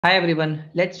Hi everyone,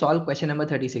 let's solve question number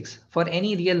 36. For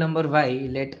any real number y,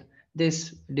 let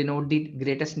this denote the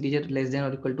greatest integer less than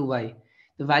or equal to y.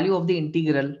 The value of the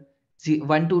integral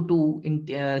 1 to 2 in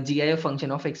GIF function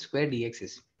of x square dx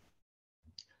is.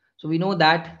 So we know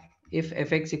that if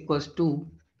fx equals to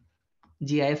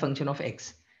GIF function of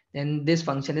x, then this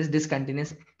function is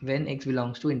discontinuous when x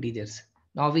belongs to integers.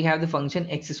 Now we have the function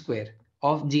x square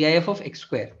of GIF of x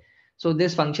square. So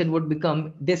this function would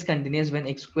become discontinuous when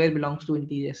x square belongs to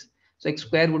integers. So x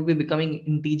square would be becoming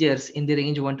integers in the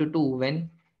range 1 to 2 when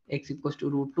x equals to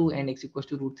root 2 and x equals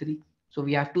to root 3. So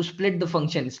we have to split the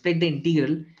function, split the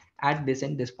integral at this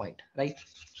and this point, right?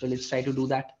 So let's try to do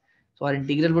that. So our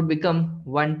integral would become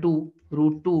 1 to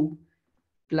root 2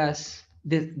 plus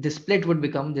this split would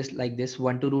become just like this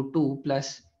 1 to root 2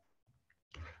 plus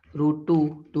root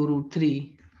 2 to root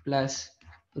 3 plus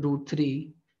root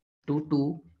 3 to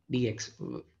 2 dx.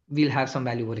 We'll have some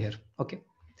value over here. Okay,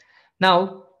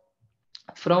 now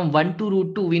from 1 to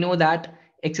root 2 we know that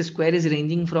x square is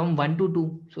ranging from 1 to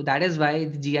 2, so that is why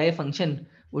the GI function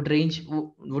would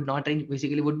not range,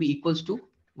 basically would be equals to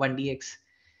 1 dx.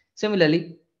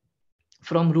 Similarly,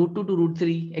 from root 2 to root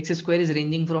 3, x square is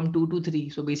ranging from 2 to 3.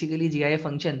 So basically GIF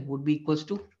function would be equals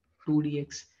to 2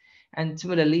 dx. And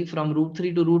similarly from root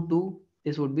 3 to root 2,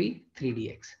 this would be 3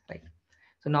 dx, right?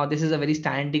 So now this is a very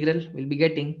standard integral. We'll be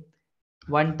getting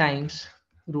 1 times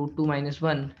root 2 minus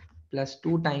 1 plus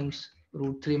 2 times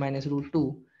root 3 minus root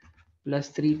 2 plus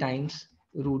 3 times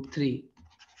root 3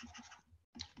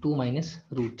 2 minus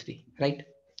root 3, right?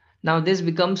 Now this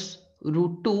becomes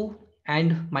root 2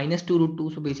 and minus 2 root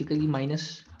 2. So basically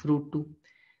minus root 2.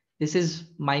 This is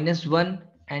minus 1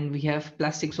 and we have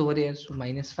plus 6 over here. So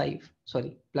minus 5,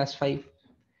 sorry, plus 5.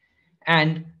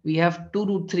 And we have 2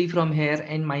 root 3 from here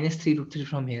and minus 3 root 3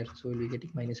 from here. So we'll be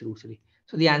getting minus root 3.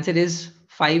 So the answer is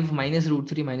 5 minus root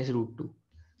 3 minus root 2.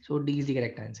 So D is the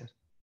correct answer.